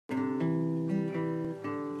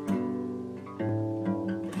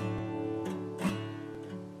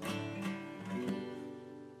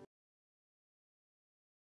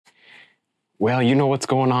Well, you know what's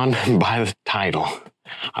going on by the title.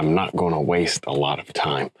 I'm not going to waste a lot of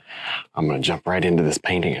time. I'm going to jump right into this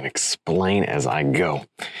painting and explain as I go.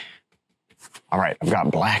 All right, I've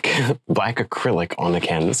got black acrylic on the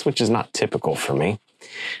canvas, which is not typical for me.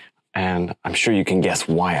 And I'm sure you can guess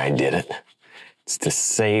why I did it. It's to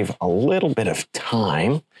save a little bit of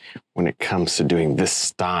time when it comes to doing this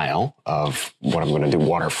style of what I'm going to do,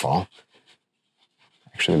 waterfall.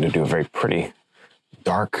 Actually, I'm going to do a very pretty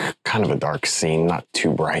dark, kind of a dark scene, not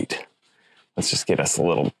too bright. Let's just get us a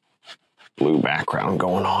little blue background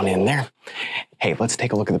going on in there. Hey, let's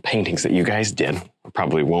take a look at the paintings that you guys did. I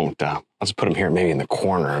probably won't, I'll just put them here maybe in the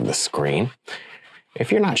corner of the screen.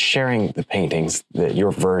 If you're not sharing the paintings,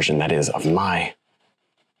 your version, that is, of my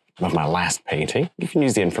last painting, you can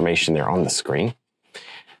use the information there on the screen.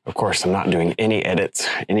 Of course, I'm not doing any edits,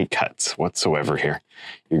 any cuts whatsoever here.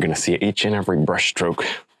 You're going to see each and every brush stroke.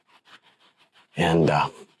 And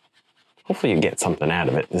hopefully you get something out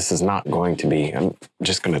of it. This is not going to be, I'm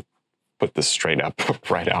just going to put this straight up,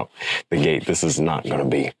 right out the gate. This is not going to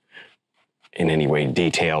be in any way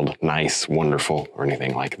detailed, nice, wonderful, or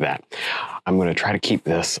anything like that. I'm going to try to keep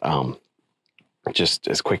this just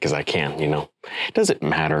as quick as I can, you know. Does it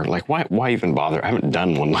matter? Like, why even bother? I haven't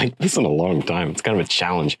done one like this in a long time. It's kind of a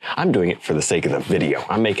challenge. I'm doing it for the sake of the video.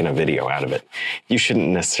 I'm making a video out of it. You shouldn't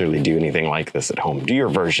necessarily do anything like this at home. Do your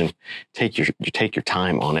version, take your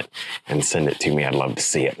time on it, and send it to me. I'd love to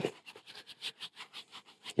see it.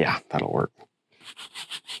 Yeah, that'll work.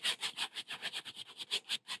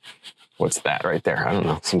 What's that right there? I don't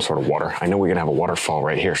know, some sort of water. I know we're gonna have a waterfall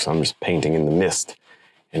right here, so I'm just painting in the mist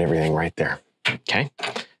and everything right there. Okay,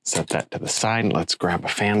 set that to the side. Let's grab a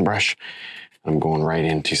fan brush. I'm going right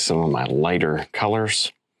into some of my lighter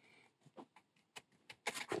colors.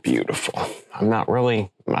 Beautiful. I'm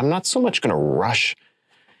not so much gonna rush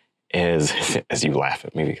as you laugh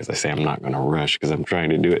at me because I say I'm not gonna rush, because I'm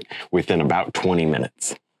trying to do it within about 20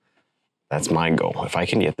 minutes. That's my goal. If I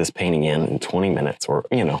can get this painting in 20 minutes, or,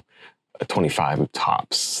 you know, 25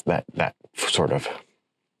 tops, that sort of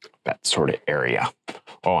area,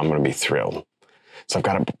 oh, I'm gonna be thrilled. So I've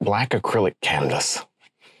got a black acrylic canvas.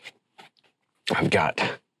 I've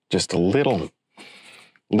got just a little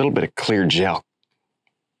bit of clear gel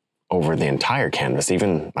over the entire canvas,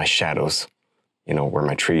 even my shadows, you know, where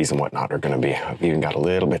my trees and whatnot are gonna be. I've even got a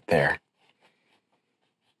little bit there.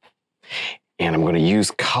 And I'm gonna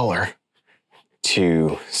use color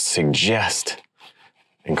to suggest,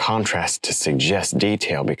 in contrast, to suggest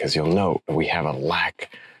detail, because you'll note we have a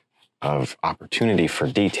lack of opportunity for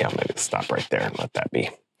detail. Maybe let's stop right there and let that be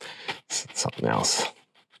something else.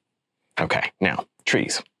 Okay, now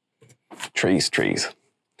trees.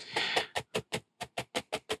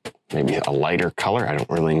 Maybe a lighter color. I don't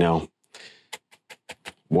really know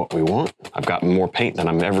what we want. I've got more paint than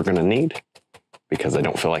I'm ever gonna need because I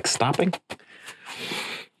don't feel like stopping.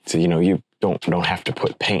 So, you know, you don't have to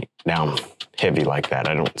put paint down heavy like that.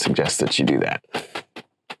 I don't suggest that you do that.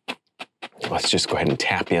 Let's just go ahead and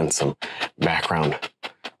tap in some background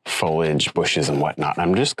foliage, bushes, and whatnot.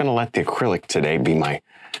 I'm just going to let the acrylic today be my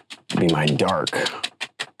dark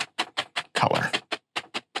color.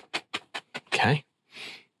 Okay.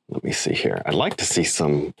 Let me see here. I'd like to see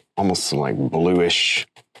almost some like bluish,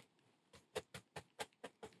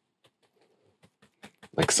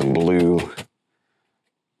 like some blue,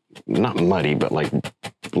 not muddy, but like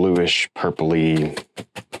bluish, purpley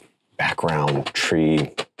background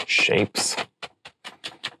tree shapes.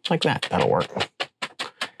 Like that. That'll work.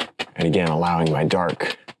 And again, allowing my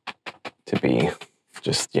dark to be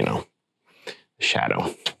just, you know, the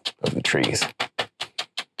shadow of the trees.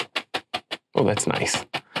 Oh, that's nice.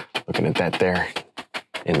 Looking at that there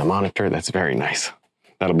in the monitor, that's very nice.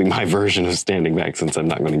 That'll be my version of standing back, since I'm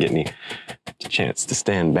not going to get any chance to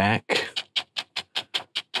stand back.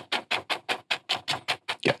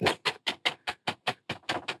 Good.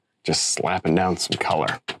 Just slapping down some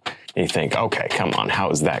color. And you think, okay, come on,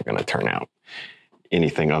 how is that going to turn out?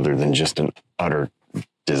 Anything other than just an utter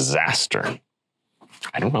disaster?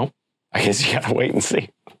 I don't know. I guess you gotta wait and see.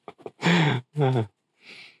 You're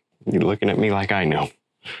looking at me like I know.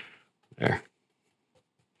 There.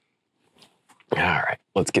 All right,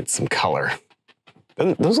 let's get some color.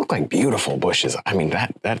 Those look like beautiful bushes. I mean,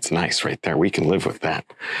 that's nice right there. We can live with that.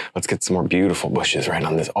 Let's get some more beautiful bushes right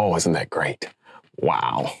on this. Oh, isn't that great?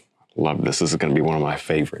 Wow. Love this. This is going to be one of my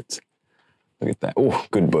favorites. Look at that. Oh,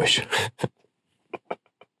 good bush.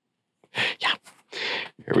 Yeah.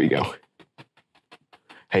 Here we go.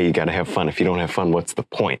 Hey, you got to have fun. If you don't have fun, what's the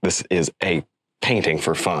point? This is a painting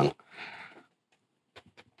for fun.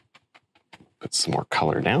 Put some more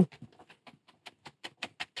color down.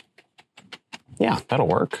 Yeah, that'll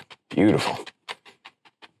work. Beautiful.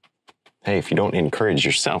 hey, if you don't encourage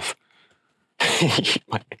yourself,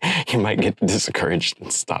 you might get discouraged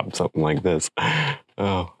and stop something like this.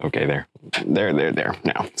 Oh, okay, there.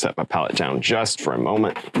 Now, set my palette down just for a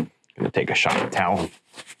moment. I'm gonna take a shop towel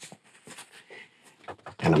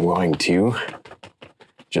and I'm going to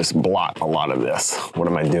just blot a lot of this. What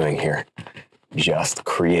am I doing here? Just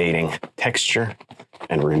creating texture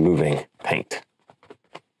and removing paint.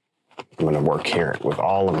 I'm gonna work here with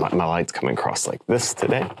all of my lights coming across like this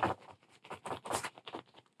today.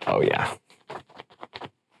 Oh yeah.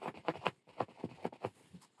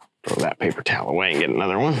 Throw that paper towel away and get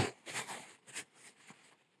another one.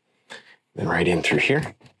 Then right in through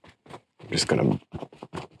here, I'm just gonna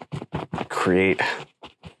create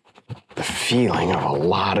the feeling of a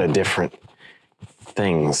lot of different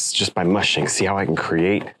things just by mushing. See how I can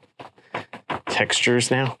create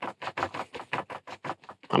textures now?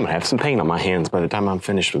 I'm gonna have some paint on my hands by the time I'm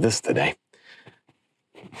finished with this today.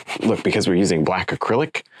 Look, because we're using black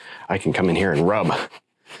acrylic, I can come in here and rub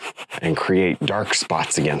and create dark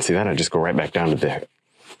spots again. See that? I just go right back down to the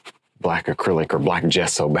black acrylic or black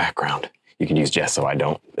gesso background. You can use gesso, I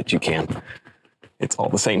don't, but you can. It's all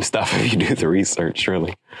the same stuff if you do the research,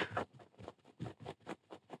 really.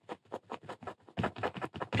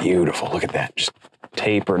 Beautiful, look at that. Just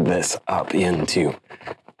tapered this up into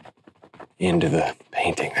the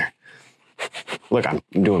painting there. Look, I'm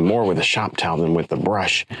doing more with a shop towel than with the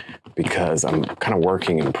brush because I'm kind of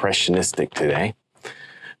working impressionistic today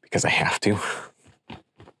because I have to.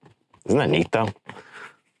 Isn't that neat though?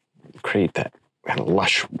 Create that kind of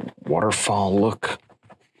lush waterfall look.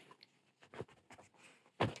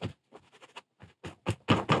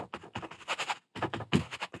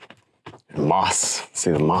 And moss,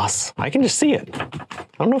 see the moss? I can just see it. I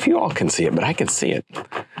don't know if you all can see it, but I can see it.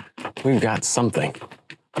 We've got something.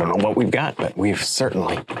 I don't know what we've got, but we've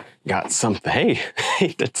certainly got something.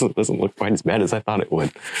 Hey, that doesn't look quite as bad as I thought it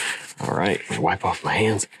would. All right, wipe off my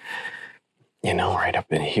hands. You know, right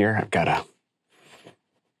up in here, I've got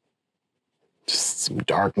just some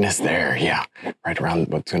darkness there. Yeah, right around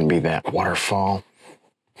what's going to be that waterfall.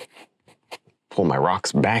 Pull my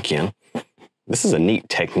rocks back in. This is a neat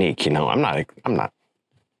technique, you know. I'm not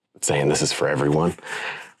saying this is for everyone.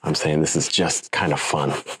 I'm saying this is just kind of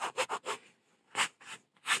fun.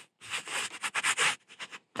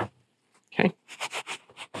 Okay.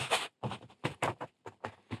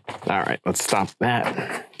 All right, let's stop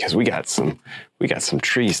that because we got some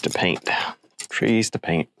trees to paint. Trees to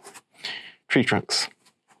paint. Tree trunks.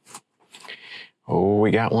 Oh,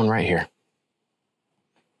 we got one right here.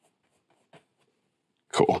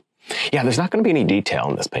 Cool. Yeah, there's not going to be any detail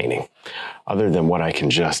in this painting other than what I can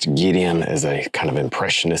just get in as a kind of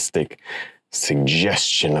impressionistic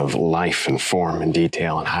suggestion of life and form and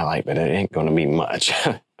detail and highlight, but it ain't going to be much.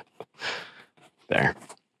 There.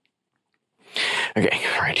 Okay,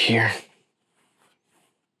 right here,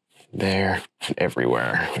 there, and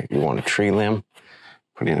everywhere. If you want a tree limb,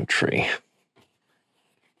 put in a tree.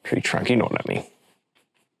 Tree trunk, you know what I mean.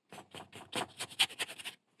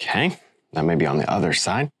 Okay, now maybe on the other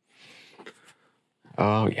side.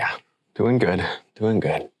 Oh yeah, doing good, doing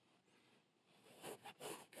good.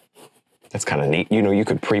 That's kind of neat. You know, you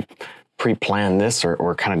could pre-plan this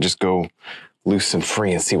or kind of just go loose and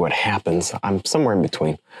free and see what happens. I'm somewhere in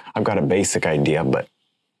between. I've got a basic idea, but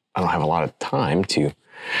I don't have a lot of time to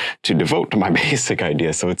devote to my basic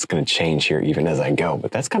idea, so it's going to change here even as I go.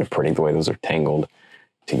 But that's kind of pretty the way those are tangled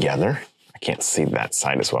together. I can't see that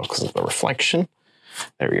side as well because of the reflection.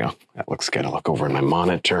 There we go. That looks good. I'll look over in my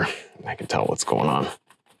monitor and I can tell what's going on.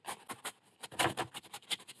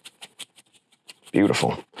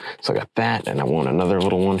 Beautiful. So I got that, and I want another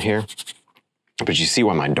little one here. But you see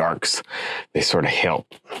why my darks, they sort of help.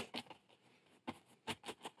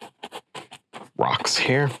 Rocks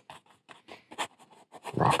here.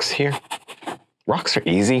 Rocks here. Rocks are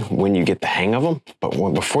easy when you get the hang of them, but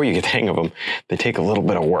before you get the hang of them, they take a little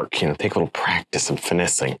bit of work, you know, take a little practice and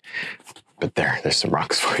finessing. But there's some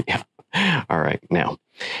rocks for you. All right, now,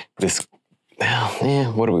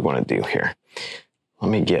 what do we want to do here? Let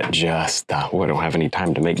me get just, I don't have any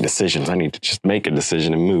time to make decisions. I need to just make a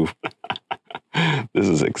decision and move. This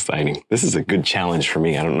is exciting. This is a good challenge for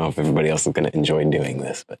me. I don't know if everybody else is going to enjoy doing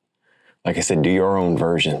this, but like I said, do your own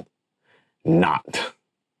version, not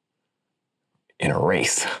in a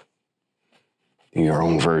race. Do your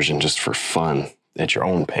own version just for fun at your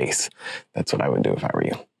own pace. That's what I would do if I were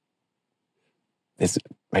you.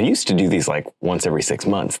 I used to do these like once every 6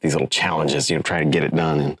 months, these little challenges, you know, try to get it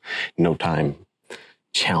done in no time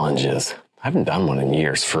challenges. I haven't done one in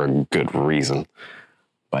years for a good reason,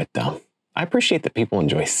 but I appreciate that people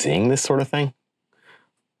enjoy seeing this sort of thing.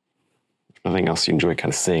 If nothing else, you enjoy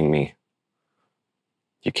kind of seeing me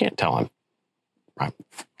You can't tell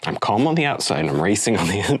I'm calm on the outside and I'm racing on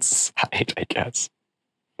the inside, I guess.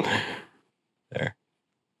 There.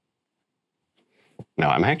 No,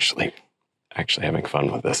 I'm actually having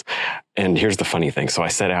fun with this. And here's the funny thing. So I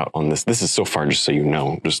set out on this. This is so far, just so you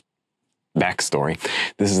know, just backstory.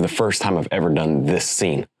 This is the first time I've ever done this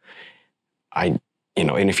scene. And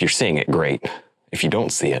if you're seeing it, great. If you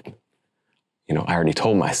don't see it, I already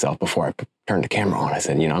told myself before I turned the camera on, I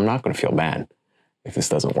said, I'm not going to feel bad if this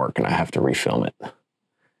doesn't work and I have to refilm it.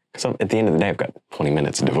 Because at the end of the day, I've got 20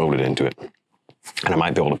 minutes devoted into it. And I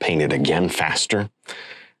might be able to paint it again faster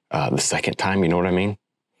the second time, you know what I mean?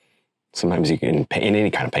 Sometimes you can, in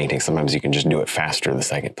any kind of painting, sometimes you can just do it faster the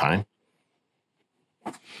second time.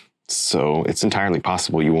 So it's entirely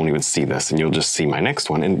possible you won't even see this and you'll just see my next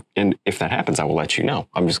one. And if that happens, I will let you know.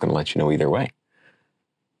 I'm just going to let you know either way.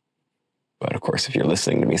 But of course, if you're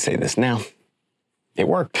listening to me say this now, it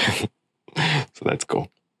worked. So that's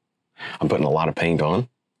cool. I'm putting a lot of paint on.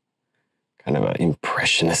 Kind of an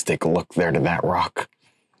impressionistic look there to that rock.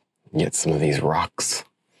 Get some of these rocks.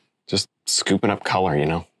 Just scooping up color,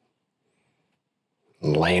 and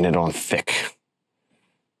laying it on thick.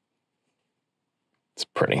 It's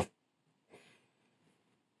pretty.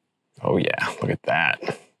 Oh yeah, look at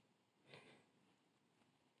that.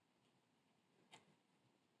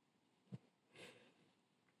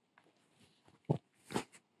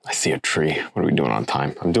 I see a tree. What are we doing on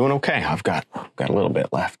time? I'm doing okay. I've got a little bit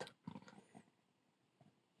left.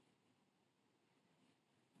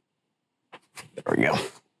 There we go.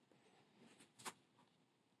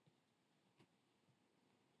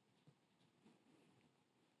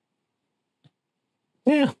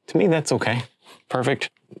 Yeah, to me, that's okay. Perfect.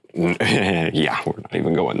 Yeah, we're not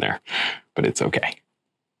even going there, but it's okay.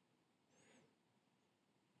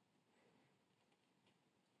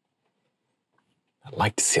 I'd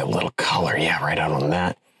like to see a little color, yeah, right out on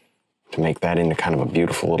that, to make that into kind of a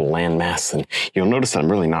beautiful little landmass. And you'll notice that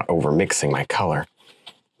I'm really not over mixing my color.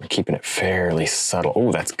 I'm keeping it fairly subtle.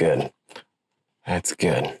 Oh, that's good. That's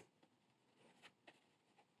good.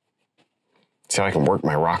 See how I can work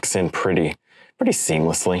my rocks in pretty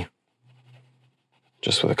seamlessly.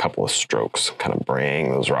 Just with a couple of strokes, kind of bring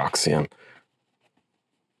those rocks in.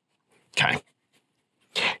 Okay.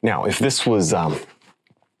 Now, if this was done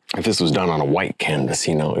on a white canvas,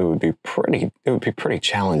 it would be pretty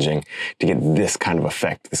challenging to get this kind of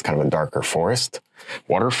effect, this kind of a darker forest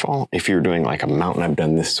waterfall. If you're doing like a mountain, I've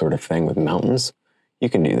done this sort of thing with mountains, you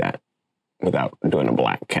can do that without doing a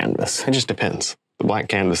black canvas. It just depends. The black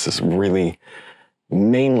canvas is really,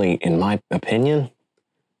 mainly, in my opinion,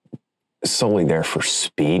 solely there for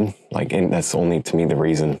speed. And that's only, to me, the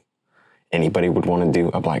reason anybody would want to do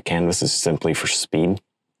a black canvas is simply for speed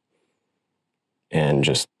and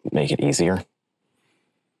just make it easier.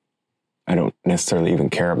 I don't necessarily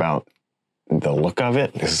even care about the look of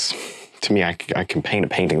it. To me, I can paint a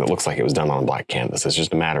painting that looks like it was done on a black canvas. It's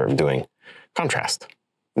just a matter of doing contrast.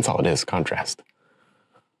 That's all it is, contrast.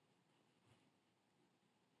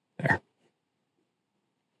 There.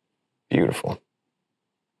 Beautiful.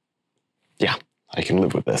 Yeah, I can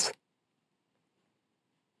live with this.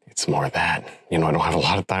 It's more of that. I don't have a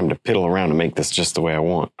lot of time to piddle around to make this just the way I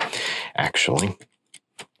want, actually.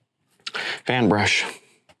 Fan brush,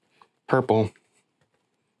 purple.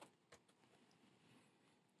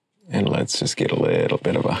 And let's just get a little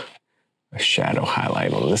bit of a shadow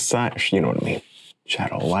highlight on this side. You know what I mean?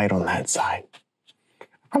 Shadow light on that side. I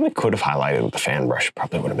probably could have highlighted with the fan brush.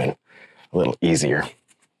 Probably would have been a little easier.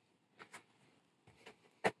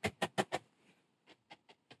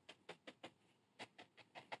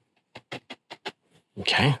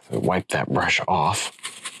 Okay, so wipe that brush off.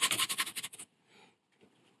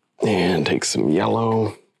 And take some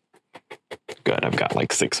yellow. Good, I've got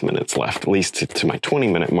like 6 minutes left, at least to my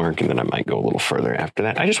 20-minute mark, and then I might go a little further after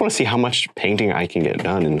that. I just want to see how much painting I can get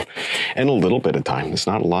done in a little bit of time. It's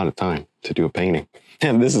not a lot of time to do a painting.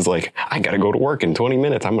 And this is like, I got to go to work in 20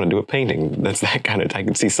 minutes. I'm going to do a painting. That's that kind of, I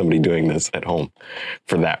can see somebody doing this at home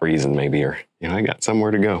for that reason maybe, or, I got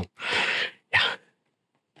somewhere to go. Yeah,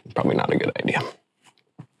 probably not a good idea.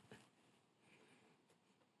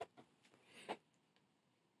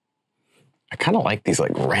 I kind of like these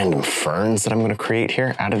like random ferns that I'm going to create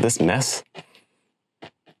here out of this mess.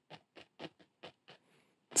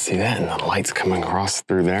 See that? And the light's coming across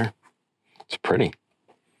through there. It's pretty.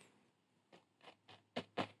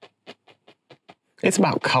 It's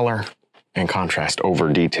about color and contrast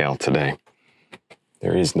over detail today.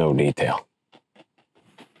 There is no detail.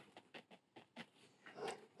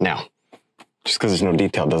 Now, just because there's no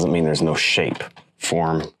detail doesn't mean there's no shape,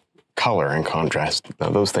 form, color, and contrast. Now,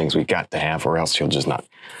 those things we got to have, or else you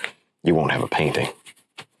won't have a painting.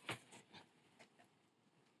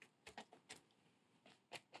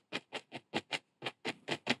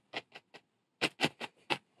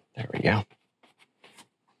 we go.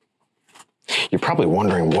 You're probably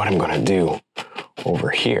wondering what I'm going to do over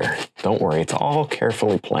here. Don't worry, it's all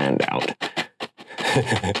carefully planned out.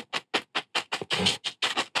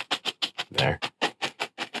 There.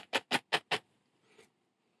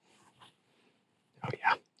 Oh,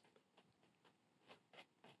 yeah.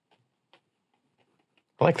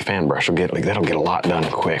 I like the fan brush. That'll get a lot done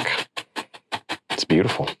quick. It's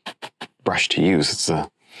beautiful. Brush to use. It's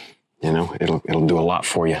it'll do a lot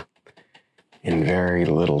for you in very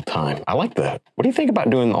little time. I like the. What do you think about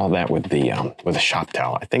doing all that with the shop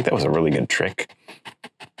towel? I think that was a really good trick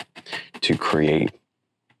to create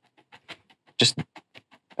just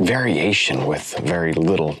variation with very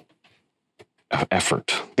little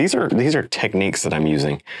effort. These are techniques that I'm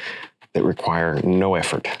using that require no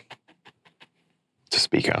effort to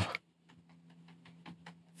speak of.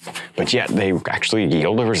 But yet they actually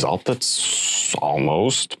yield a result that's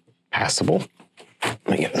almost passable. Let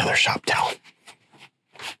me get another shop towel.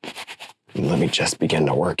 And let me just begin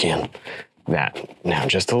to work in that now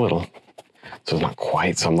just a little. So it's not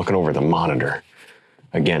quite, so I'm looking over the monitor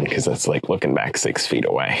again, because that's like looking back 6 feet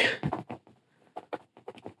away.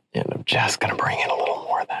 And I'm just gonna bring in a little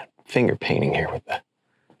more of that finger painting here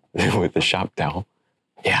with the shop towel.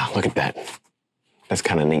 Yeah, look at that. That's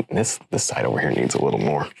kind of neat. This side over here needs a little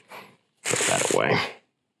more. Throw that away.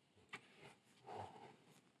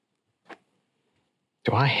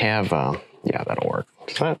 Do I have, yeah, that'll work.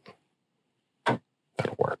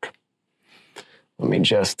 That'll work. Let me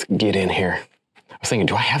just get in here. I was thinking,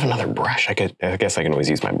 do I have another brush? I guess I can always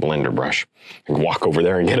use my blender brush. I can walk over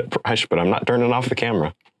there and get a brush, but I'm not turning off the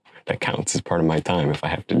camera. That counts as part of my time if I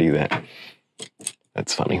have to do that.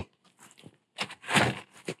 That's funny.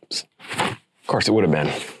 Oops. Of course, it would have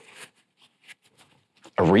been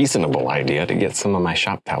a reasonable idea to get some of my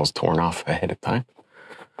shop towels torn off ahead of time.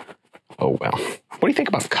 Oh, well. What do you think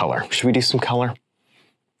about color? Should we do some color?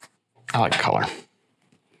 I like color.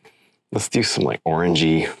 Let's do some like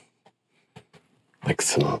orangey, like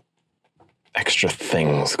some extra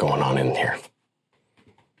things going on in here.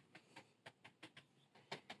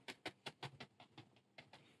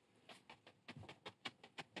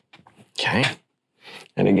 Okay.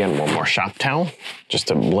 And again, one more shop towel just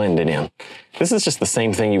to blend it in. This is just the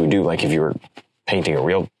same thing you would do like if you were painting a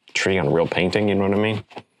real tree on a real painting, you know what I mean?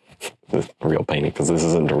 A real painting, because this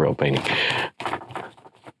isn't a real painting.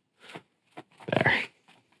 There.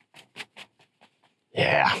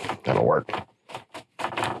 Yeah, that'll work.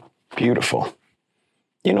 Beautiful.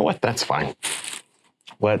 You know what? That's fine.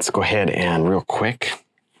 Let's go ahead and real quick,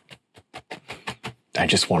 I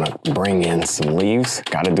just want to bring in some leaves.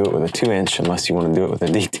 Got to do it with a 2-inch unless you want to do it with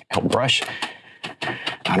a detail brush.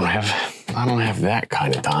 I don't have that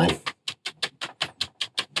kind of time.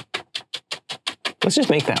 Let's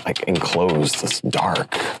just make that like enclosed, this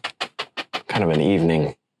dark, kind of an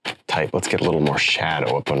evening type. Let's get a little more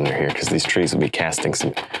shadow up under here because these trees will be casting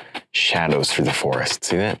some shadows through the forest.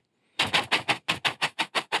 See that?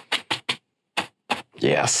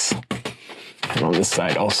 Yes. And on this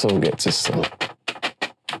side also get just some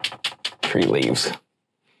tree leaves.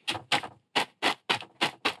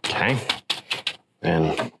 Okay.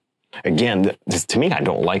 And again, this, to me, I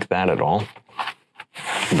don't like that at all.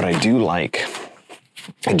 But I do like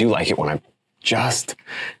it when I just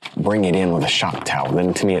bring it in with a shop towel.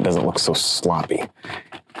 Then to me, it doesn't look so sloppy.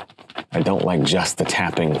 I don't like just the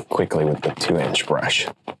tapping quickly with the 2-inch brush.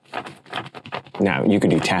 Now, you could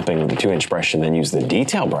do tapping with the 2-inch brush and then use the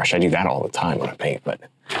detail brush. I do that all the time when I paint, but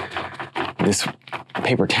this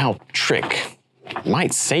paper towel trick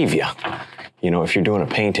might save you. You know, if you're doing a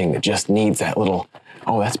painting that just needs that little,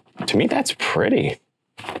 oh, to me, that's pretty.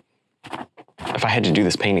 If I had to do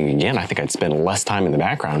this painting again, I think I'd spend less time in the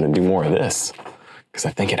background and do more of this because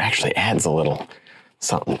I think it actually adds a little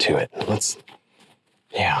something to it. Let's,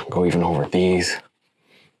 yeah, go even over these.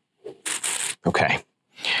 Okay,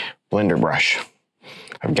 blender brush.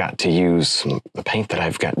 I've got to use the paint that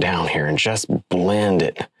I've got down here and just blend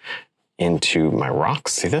it into my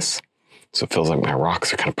rocks. See this? So it feels like my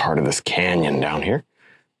rocks are kind of part of this canyon down here.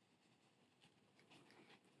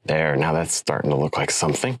 There, now that's starting to look like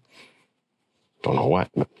something. Don't know what,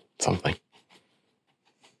 but something.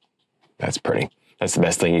 That's pretty. That's the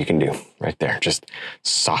best thing you can do right there. Just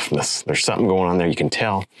softness. There's something going on there you can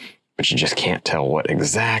tell, but you just can't tell what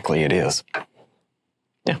exactly it is.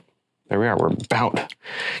 Yeah, there we are. We're about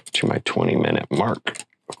to my 20-minute mark,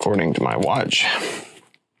 according to my watch.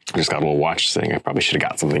 I just got a little watch sitting. I probably should have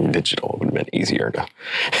got something digital. It would have been easier to.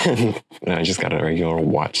 No, I just got a regular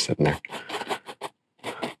watch sitting there.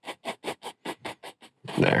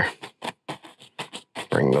 There.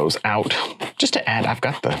 Bring those out. Just to add, I've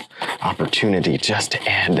got the opportunity just to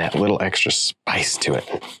add that little extra spice to it.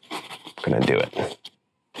 I'm gonna do it.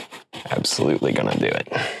 Absolutely gonna do it.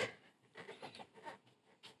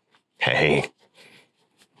 Hey,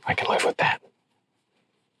 I can live with that.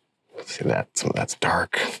 See that? Some of that's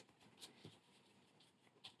dark.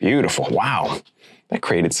 Beautiful. Wow. That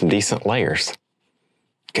created some decent layers.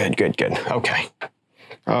 Good, good, good. Okay.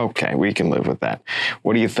 Okay, we can live with that.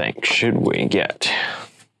 What do you think? Should we get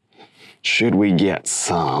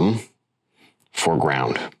some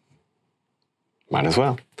foreground? Might as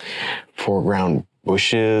well. Foreground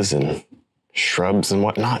bushes and shrubs and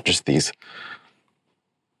whatnot. Just these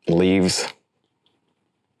leaves.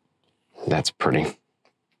 That's pretty.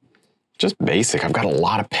 Just basic. I've got a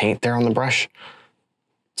lot of paint there on the brush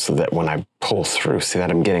so that when I pull through, see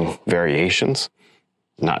that I'm getting variations,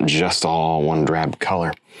 not just all one drab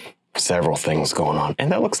color, several things going on,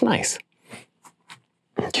 and that looks nice.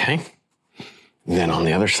 Okay. Then on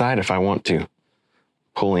the other side, if I want to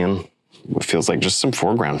pull in what feels like just some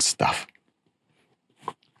foreground stuff.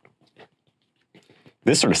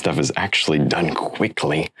 This sort of stuff is actually done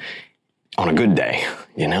quickly on a good day,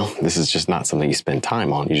 you know? This is just not something you spend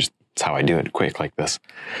time on. That's how I do it, quick like this.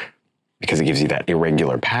 Because it gives you that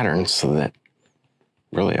irregular pattern so that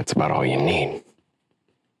really that's about all you need.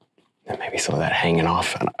 And maybe some of that hanging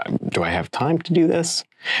off. Do I have time to do this?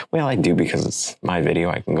 Well, I do because it's my video.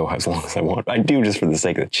 I can go as long as I want. I do just for the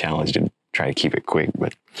sake of the challenge to try to keep it quick,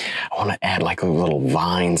 but I want to add like little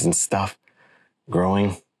vines and stuff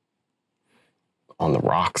growing on the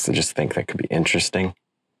rocks. I just think that could be interesting.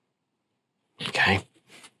 Okay.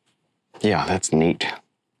 Yeah, that's neat.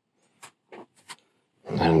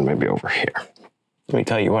 And maybe over here. Let me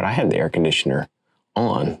tell you what, I had the air conditioner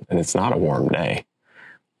on and it's not a warm day.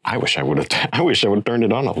 I wish I would have turned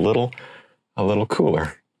it on a little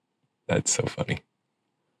cooler. That's so funny.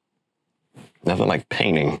 Nothing like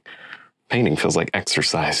painting. Painting feels like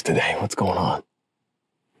exercise today. What's going on?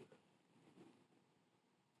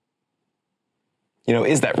 You know,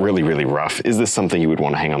 is that really, really rough? Is this something you would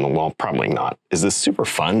want to hang on the wall? Probably not. Is this super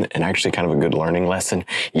fun and actually kind of a good learning lesson?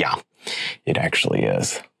 Yeah, it actually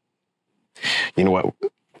is. You know what?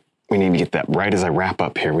 We need to get that right as I wrap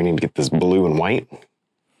up here. We need to get this blue and white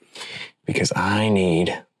because I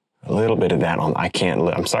need a little bit of that on.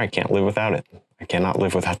 I'm sorry, I can't live without it. I cannot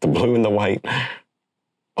live without the blue and the white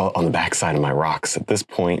on the backside of my rocks. At this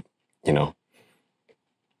point, you know,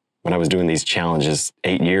 when I was doing these challenges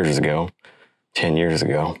 8 years ago, 10 years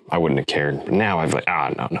ago, I wouldn't have cared. But now I've like,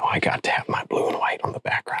 no, I got to have my blue and white on the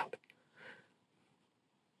background.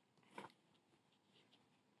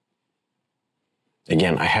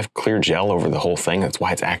 Again, I have clear gel over the whole thing. That's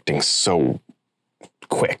why it's acting so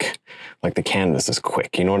quick. Like the canvas is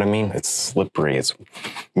quick, you know what I mean? It's slippery, it's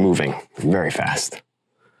moving very fast.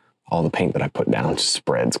 All the paint that I put down just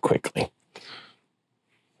spreads quickly.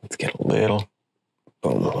 Let's get a little,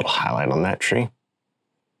 boom, a little highlight on that tree.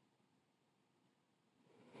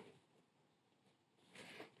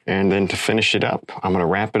 And then to finish it up, I'm gonna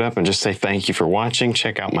wrap it up and just say thank you for watching.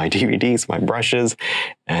 Check out my DVDs, my brushes,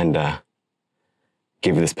 and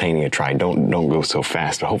give this painting a try. Don't go so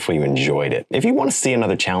fast, but hopefully you enjoyed it. If you want to see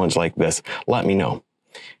another challenge like this, let me know.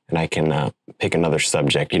 And I can pick another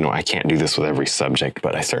subject. You know, I can't do this with every subject,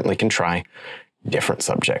 but I certainly can try different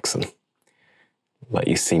subjects and let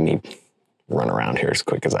you see me run around here as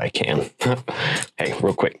quick as I can. Hey,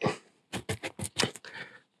 real quick.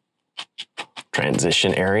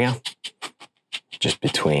 Transition area, just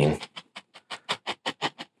between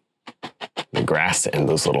the grass and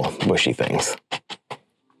those little bushy things.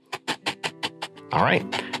 All right,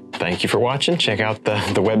 thank you for watching. Check out the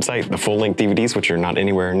website, the full-length DVDs, which are not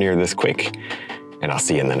anywhere near this quick, and I'll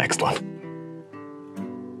see you in the next one.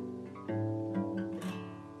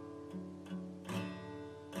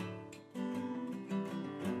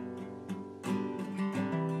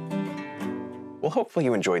 Well, hopefully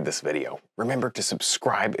you enjoyed this video. Remember to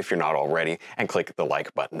subscribe if you're not already, and click the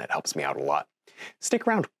like button. It helps me out a lot. Stick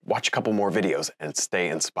around, watch a couple more videos, and stay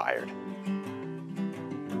inspired.